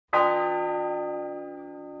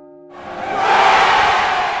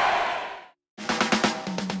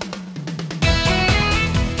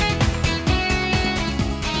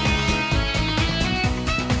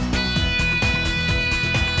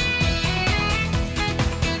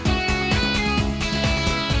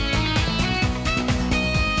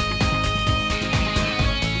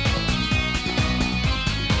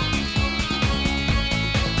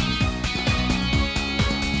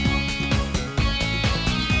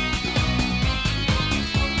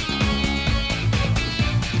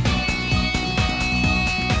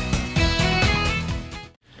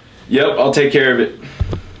Yep, I'll take care of it.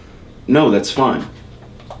 No, that's fine.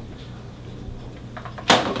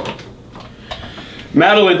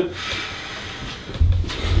 Madeline!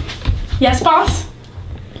 Yes, boss?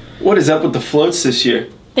 What is up with the floats this year?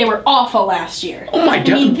 They were awful last year. Oh my God.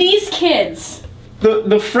 I mean, these kids.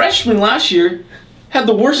 The freshmen last year had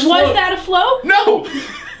the worst float. Was that a float? No!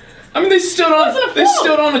 I mean, they stood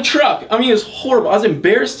on a truck. I mean, it was horrible. I was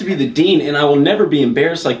embarrassed to be the dean, and I will never be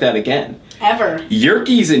embarrassed like that again. Ever.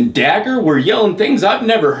 Yerkes and Dagger were yelling things I've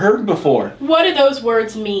never heard before. What do those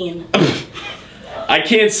words mean? I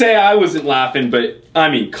can't say I wasn't laughing, but I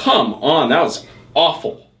mean, come on, that was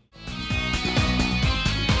awful.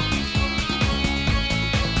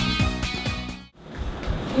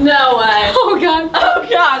 No way. Oh God. Oh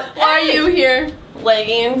God. Why are you here?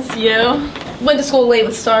 Leggings, you? Went to school late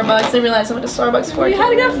with Starbucks. Didn't realize I went to Starbucks for You had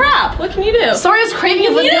to get a frap. What can you do? Sorry, I was craving a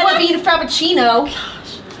vanilla bean frappuccino.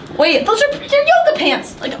 Gosh. Wait, those are your yoga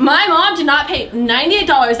pants. Like, my mom did not pay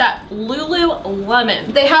 $98 at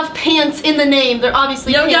Lululemon. They have pants in the name. They're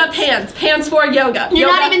obviously Yoga pants. Pants for yoga. You're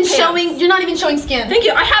yoga not even pants. showing. You're not even showing skin. Thank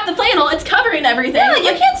you. I have the flannel. It's covering everything. Yeah,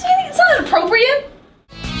 you can't see anything. It's not inappropriate.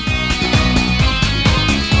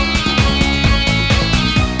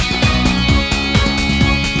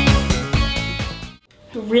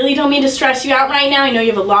 Really don't mean to stress you out right now. I know you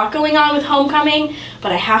have a lot going on with homecoming,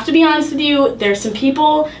 but I have to be honest with you, there's some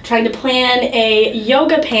people trying to plan a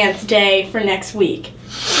yoga pants day for next week.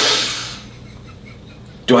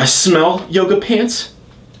 Do I smell yoga pants?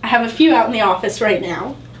 I have a few out in the office right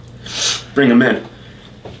now. Bring them in.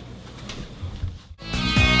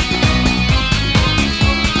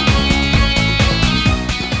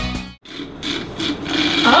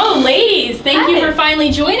 Oh, ladies, thank you for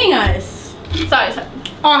finally joining us. Sorry.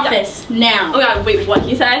 Office, now. Oh God, wait, what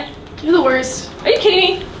he said? You're the worst. Are you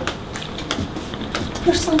kidding me?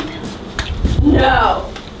 You're slim.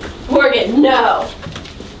 No. Morgan, no.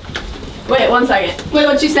 Wait, 1 second. Wait,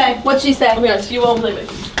 what'd she say? What'd she say? Oh my gosh, you won't believe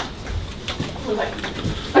it. 1 second.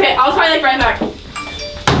 Okay, I'll try like right back.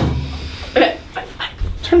 Okay.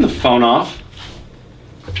 Turn the phone off.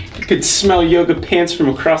 I could smell yoga pants from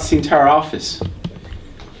across the entire office.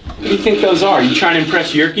 What do you think those are? You trying to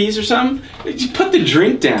impress Yerkes or something? Just put the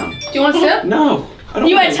drink down. Do you want a sip? No. I don't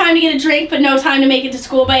You want had time to get a drink, but no time to make it to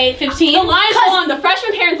school by 8:15? The line's on. The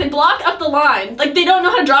freshman parents, they block up the line. Like, they don't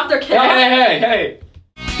know how to drop their kid off. Hey.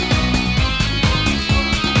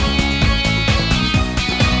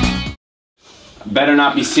 Better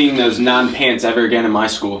not be seeing those non-pants ever again in my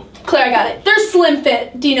school. Claire, I got it. They're slim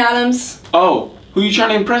fit, Dean Adams. Oh, who you trying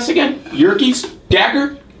to impress again? Yerkes?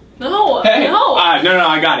 Dagger? No. Hey. No. No,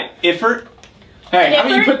 I got it. Ifert? Hey, how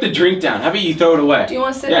about you put the drink down? How about you throw it away? Do you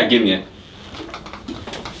want to sit? Yeah, give me it.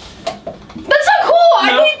 That's so cool! I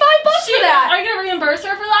paid $5 for that! Are you gonna reimburse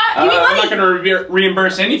her for that? Give me money! I'm not gonna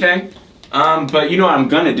reimburse anything. But you know what I'm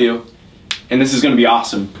gonna do? And this is gonna be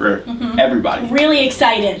awesome for everybody. Really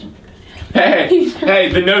excited. Hey,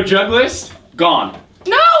 the no jug list? Gone.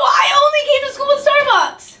 No! I only came to school with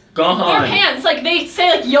Starbucks! Gone. Their pants, like they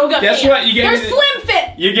say like yoga Guess pants. what? You gave They're me slim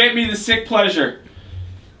fit! You gave me the sick pleasure.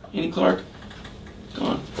 Annie Clark?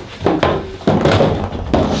 Gone.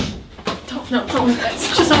 No, it's not worth it.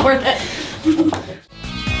 It's just not worth it.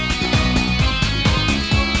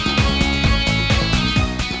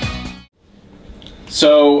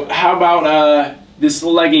 So, how about this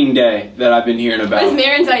legging day that I've been hearing about? It was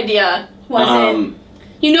Marin's idea. Was it?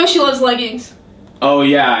 You know she loves leggings. Oh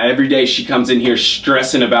yeah, every day she comes in here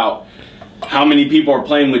stressing about how many people are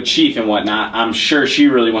playing with Chief and whatnot. I'm sure she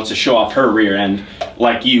really wants to show off her rear end,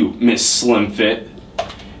 like you, Miss Slim Fit.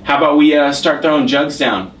 How about we start throwing jugs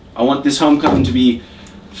down? I want this homecoming to be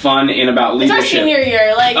fun and about leadership. It's our senior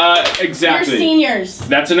year, like, exactly. We're seniors.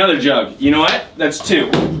 That's another jug. You know what? That's 2.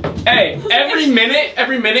 Hey, every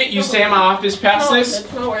minute you stay in my office past this,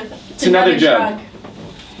 It's not worth it. it's another jug.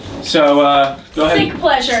 So, go ahead. Sick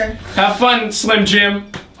pleasure. Have fun, Slim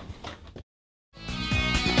Jim.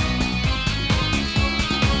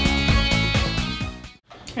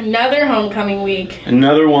 Another homecoming week.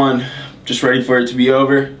 Another one. Just ready for it to be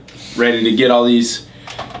over. Ready to get all these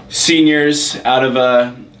seniors out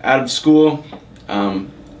of school.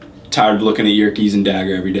 Tired of looking at Yerkes and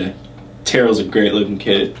Dagger every day. Terrell's a great looking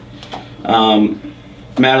kid.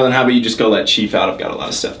 Madeline, how about you just go let Chief out? I've got a lot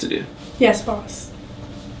of stuff to do. Yes, boss.